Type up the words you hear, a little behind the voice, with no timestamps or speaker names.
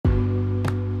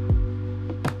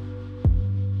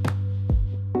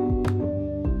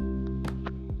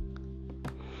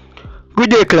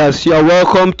Good day, class. You are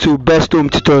welcome to Best Home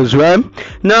Tutors, right?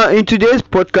 Now, in today's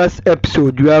podcast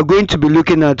episode, we are going to be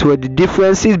looking at what the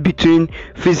differences between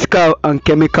physical and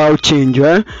chemical change,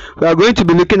 right? We are going to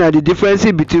be looking at the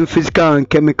differences between physical and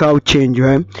chemical change,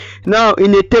 right? Now,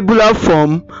 in a tabular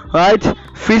form, right?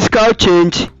 Physical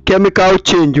change, chemical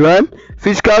change, right?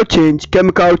 Physical change,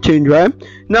 chemical change, right?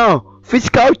 Now,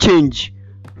 physical change,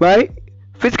 right?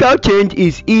 Physical change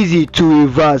is easy to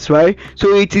reverse, right?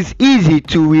 So it is easy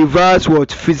to reverse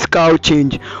what physical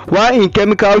change, while in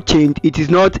chemical change it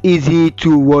is not easy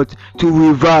to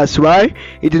reverse, right?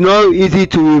 It is not easy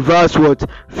to reverse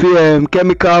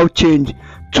chemical change.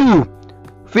 2.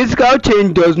 Physical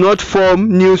change does not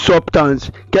form new substance.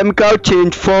 Chemical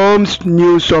change forms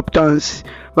new substance,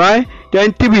 right?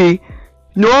 Then 3.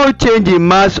 No change in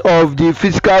mass of the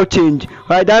physical change,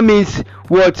 right? That means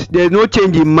there's no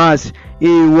change in mass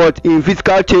in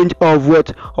physical change of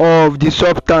the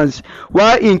substance,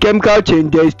 while in chemical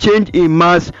change there is change in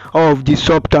mass of the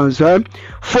substance, right?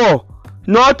 4.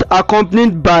 Not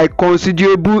accompanied by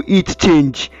considerable heat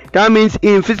change. That means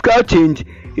in physical change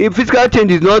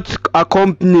is not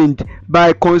accompanied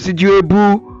by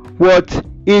considerable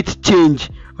heat change,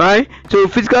 right? So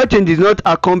physical change is not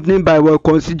accompanied by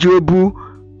considerable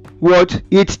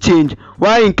heat change,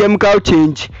 while in chemical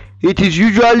change it is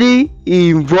usually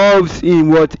involves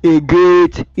in a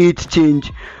great heat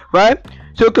change, right?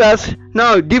 So class,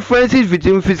 now differences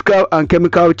between physical and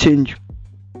chemical change.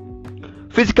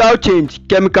 Physical change,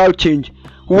 chemical change.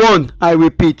 1. I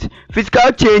repeat,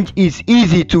 physical change is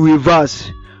easy to reverse.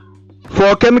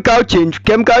 For chemical change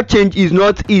is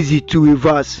not easy to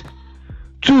reverse.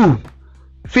 2.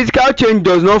 Physical change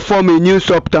does not form a new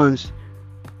substance.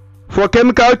 For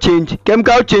chemical change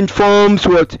forms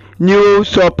new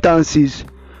substances.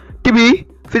 3.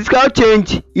 Physical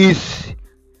change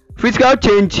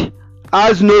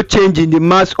has no change in the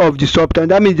mass of the substance.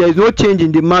 That means there is no change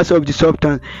in the mass of the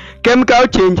substance. Chemical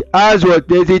change has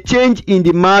there is a change in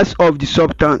the mass of the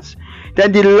substance.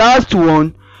 Then the last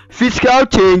one, physical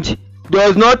change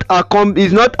is not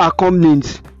accompanied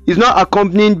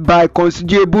by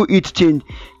considerable heat change.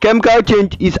 Chemical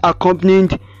change is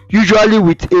accompanied usually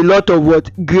with a lot of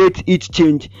great heat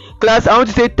change. Class, I want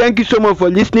to say thank you so much for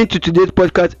listening to today's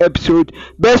podcast episode.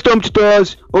 Best Home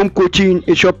Tutors, home coaching,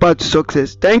 a short path to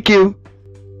success. Thank you.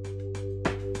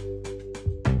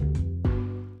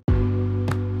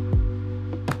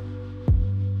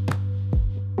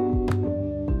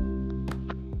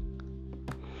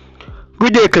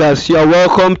 Good day, class. You are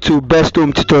welcome to Best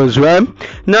Home Tutors, right?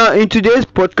 Now, in today's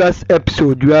podcast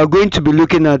episode, we are going to be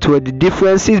looking at the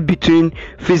differences between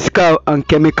physical and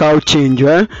chemical change,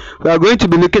 right? We are going to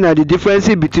be looking at the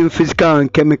differences between physical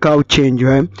and chemical change,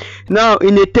 right? Now,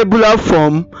 in a tabular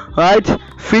form, right?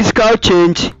 Physical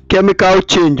change, chemical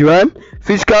change, right?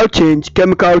 Physical change,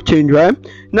 chemical change, right?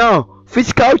 Now,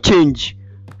 physical change,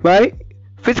 right?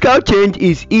 Physical change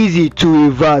is easy to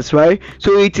reverse, right?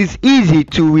 So it is easy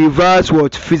to reverse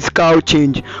physical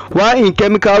change, while in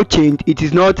chemical change it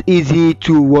is not easy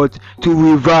to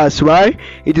reverse, right?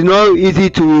 It is not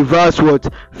easy to reverse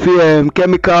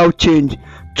chemical change.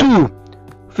 2.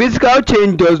 Physical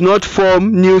change does not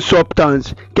form new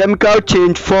substance. Chemical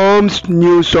change forms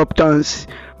new substance,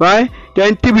 right?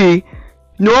 Then 3.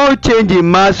 No change in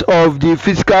mass of the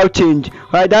physical change,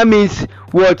 right? That means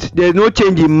there's no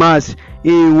change in mass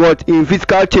in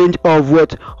physical change of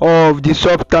the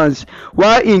substance,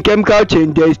 while in chemical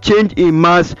change there is change in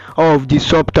mass of the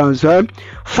substance, right?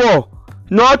 4.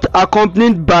 Not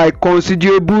accompanied by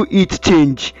considerable heat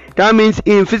change. That means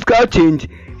in physical change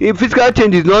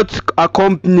is not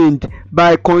accompanied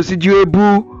by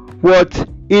considerable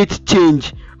heat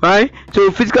change, right?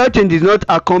 So physical change is not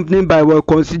accompanied by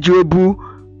considerable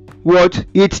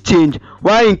heat change,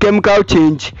 while in chemical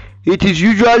change it is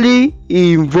usually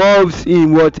involves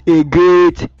in a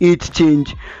great heat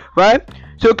change, right?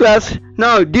 So class,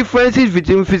 now differences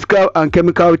between physical and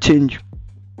chemical change.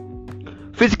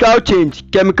 Physical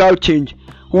change, chemical change.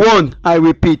 1. I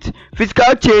repeat,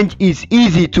 physical change is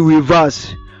easy to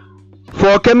reverse.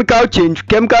 For chemical change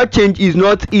is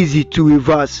not easy to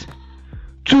reverse.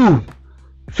 2.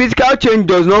 Physical change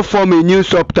does not form a new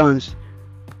substance.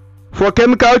 For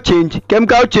chemical change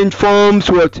forms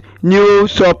new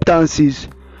substances.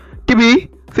 3.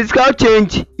 Physical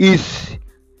change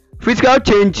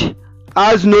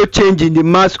has no change in the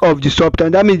mass of the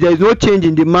substance. That means there is no change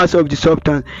in the mass of the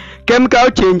substance. Chemical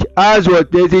change has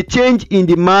there is a change in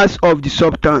the mass of the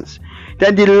substance.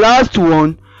 Then the last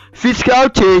one, physical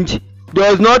change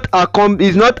is not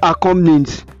accompanied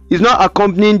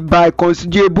by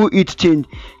considerable heat change.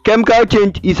 Chemical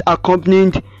change is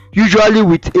accompanied usually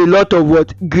with a lot of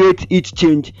what great heat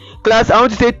change. Class, I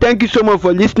want to say thank you so much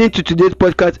for listening to today's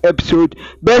podcast episode.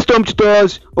 Best home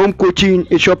tutors, home coaching,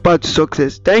 a short path to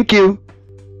success. Thank you.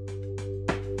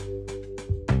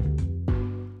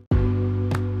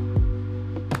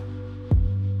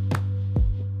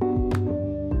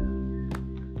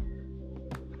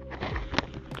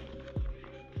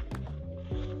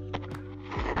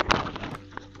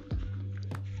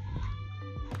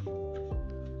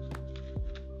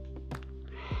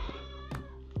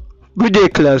 Good day,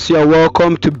 class. You are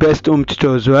welcome to Best Home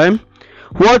Tutors, right?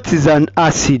 What is an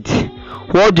acid?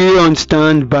 What do you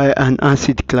understand by an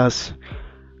acid, class?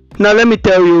 Now let me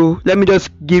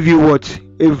just give you a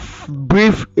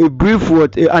brief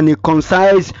and a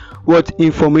concise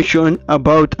information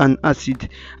about an acid.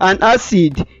 An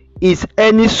acid is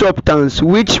any substance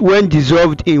which, when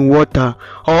dissolved in water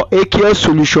or aqueous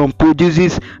solution,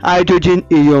 produces hydrogen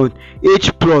ion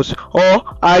H plus or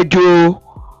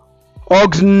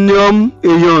hydroxonium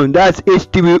ion, that's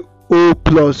H3O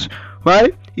plus,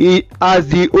 right? It has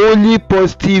the only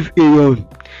positive ion.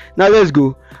 Now let's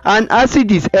go. An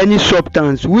acid is any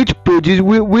substance which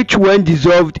when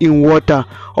dissolved in water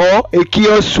or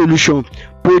aqueous solution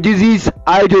produces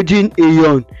hydrogen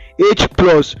ion H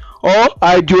plus or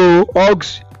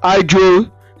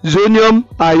hydroxonium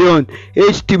ion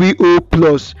H3O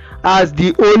plus as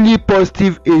the only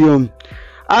positive ion.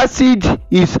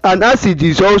 An acid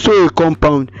is also a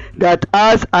compound that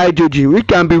has hydrogen which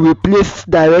can be replaced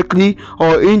directly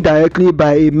or indirectly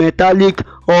by a metallic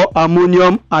or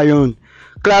ammonium ion.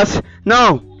 Class,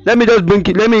 now let me go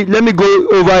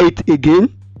over it again.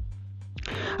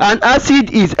 An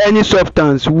acid is any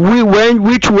substance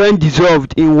which when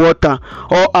dissolved in water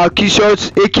or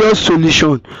aqueous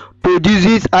solution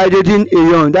produces hydrogen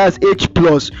ion, that's H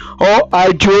plus, or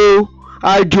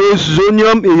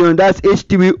hydroxonium ion, that's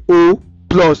H3O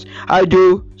plus.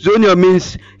 Hydroxonium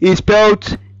means is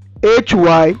spelled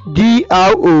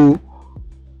HYDROXONIUM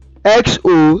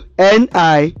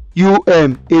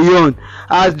ion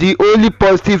as the only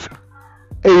positive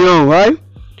ion, right?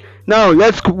 Now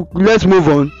let's move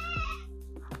on.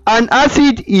 An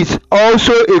acid is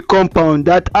also a compound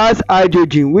that has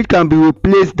hydrogen which can be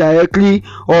replaced directly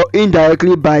or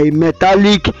indirectly by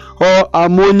metallic or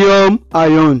ammonium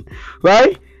ion,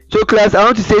 right? So class, I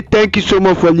want to say thank you so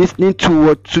much for listening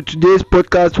to today's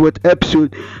podcast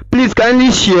episode. Please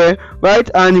kindly share, right,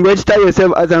 and register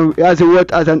yourself as an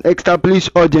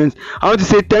established audience. I want to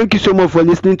say thank you so much for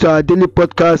listening to our daily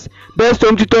podcast. Best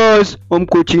home tutors, home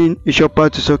coaching, a short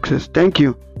path to success. Thank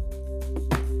you.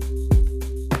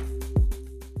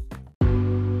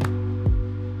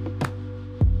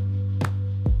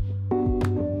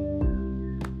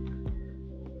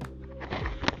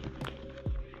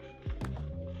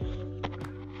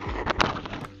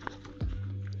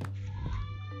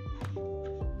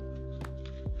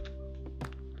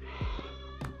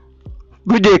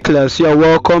 Good day, class. You are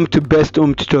welcome to Best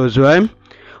Home Tutors, right?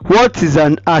 What is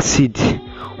an acid?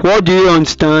 What do you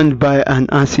understand by an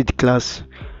acid, class?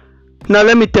 Now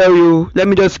let me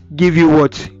just give you a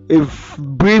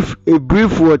brief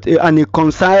and a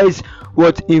concise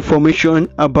information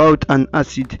about an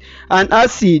acid. An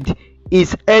acid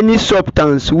is any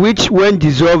substance which, when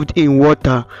dissolved in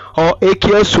water or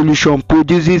aqueous solution,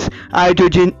 produces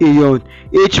hydrogen ion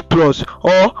H plus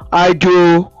or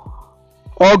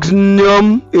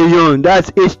hydroxonium ion,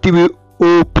 that's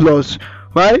H3O plus,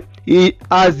 right? It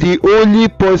has the only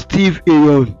positive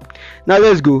ion. Now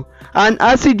let's go. An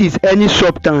acid is any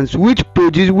substance which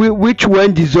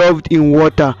when dissolved in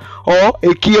water or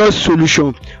aqueous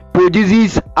solution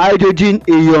produces hydrogen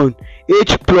ion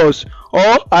H plus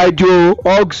or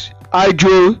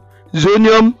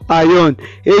hydroxonium ion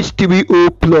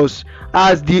H3O plus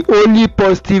as the only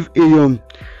positive ion.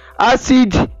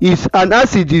 An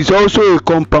acid is also a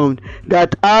compound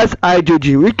that has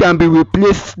hydrogen which can be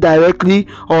replaced directly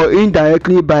or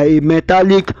indirectly by a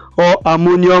metallic or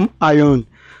ammonium ion.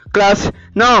 Class,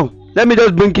 now let me go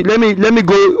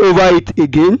over it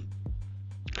again.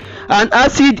 An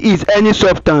acid is any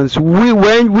substance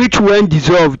which when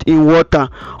dissolved in water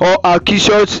or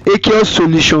aqueous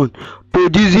solution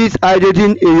produces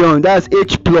hydrogen ion, that's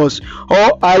H plus,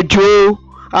 or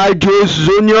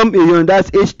hydroxonium ion, that's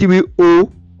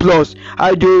H3O plus.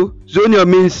 Hydroxonium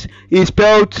means is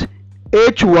spelled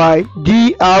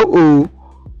HYDROXONIUM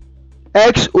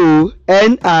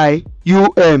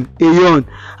ion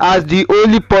as the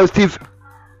only positive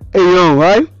ion,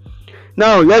 right?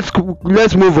 Now let's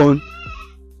move on.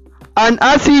 An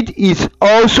acid is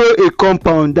also a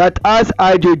compound that has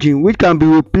hydrogen which can be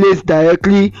replaced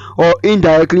directly or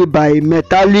indirectly by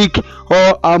metallic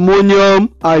or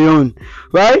ammonium ion,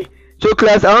 right? So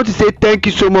class, I want to say thank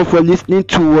you so much for listening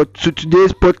to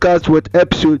today's podcast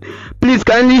episode. Please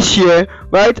kindly share,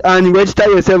 right, and register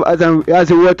yourself as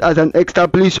an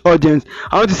established audience.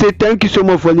 I want to say thank you so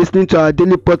much for listening to our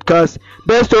daily podcast.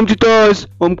 Best home tutors,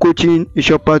 home coaching is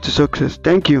your path to success.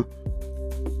 Thank you.